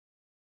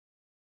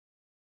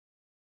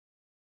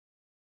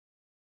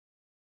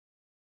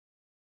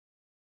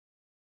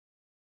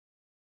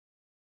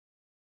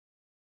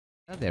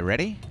They're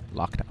ready,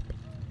 locked up.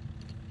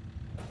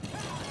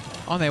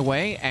 On their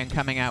way and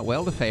coming out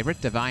well, the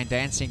favourite, Divine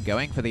Dancing,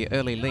 going for the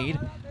early lead.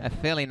 A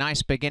fairly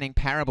nice beginning.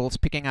 Parables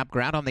picking up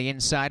ground on the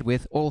inside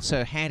with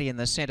also handy in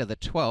the centre, the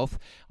 12th.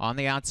 On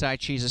the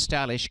outside, She's a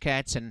Stylish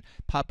Cats, and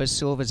Papa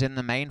Silver's in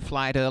the main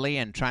flight early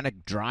and trying to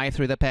drive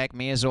through the pack.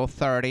 Mia's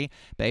Authority.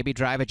 Baby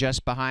Driver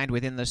just behind.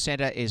 Within the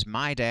centre is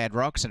My Dad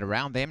Rocks, and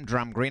around them,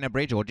 Drum Greener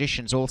Bridge.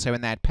 Auditions also in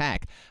that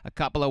pack. A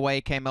couple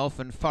away came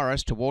Elfin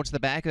Forest. Towards the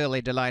back,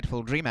 early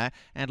Delightful Dreamer,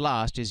 and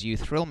last is You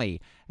Thrill Me.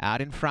 Out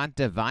in front,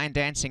 Divine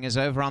Dancing is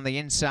over on the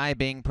inside,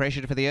 being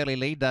pressured for the early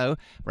lead, though.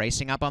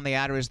 Racing up on the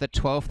outer is the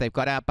 12th. They've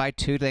got out by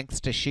 2 lengths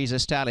to She's a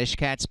Stylish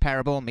Cats,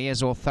 Parable,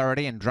 Mia's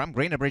Authority, and Drum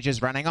Greener Bridge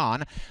is running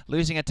on.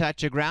 Losing a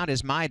touch of ground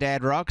is My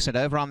Dad Rocks, and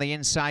over on the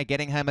inside,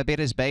 getting home a bit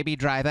is Baby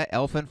Driver,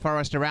 Elfin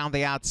Forest around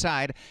the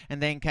outside,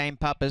 and then came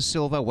Papa's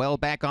Silver, well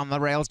back on the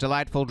rails.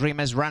 Delightful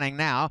Dreamer's running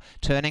now,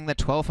 turning the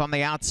 12th on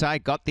the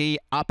outside, got the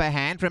upper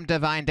hand from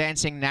Divine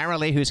Dancing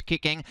narrowly, who's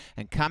kicking,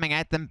 and coming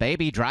at them,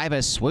 Baby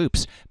Driver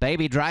swoops.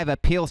 Baby Driver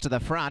peels to the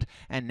front,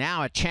 and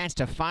now a chance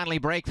to finally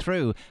break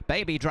through.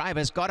 Baby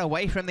Driver's got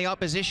away from the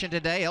opposition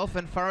today.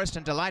 Elfin Forest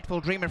and Delightful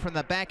Dreamer from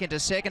the back into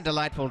second.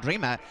 Delightful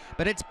Dreamer,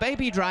 but it's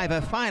Baby Driver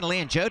finally,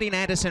 and Jodine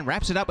Anderson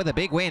wraps it up with a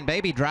big win.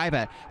 Baby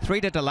Driver,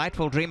 3 to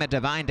Delightful Dreamer,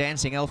 Divine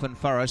Dancing, Elfin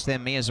Forest,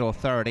 then Mia's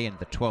Authority, and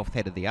the 12th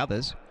head of the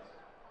others.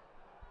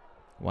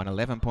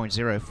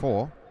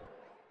 111.04.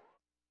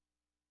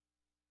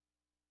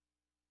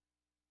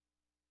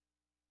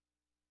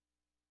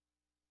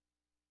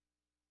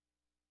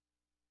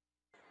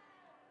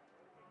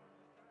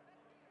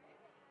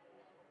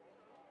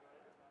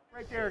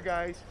 Right there,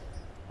 guys.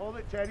 Hold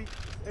it, Teddy.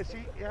 Let's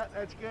see. Yeah,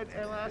 that's good.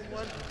 And last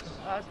one.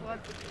 Last one.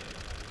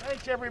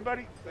 Thanks,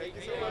 everybody. Thank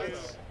you so much.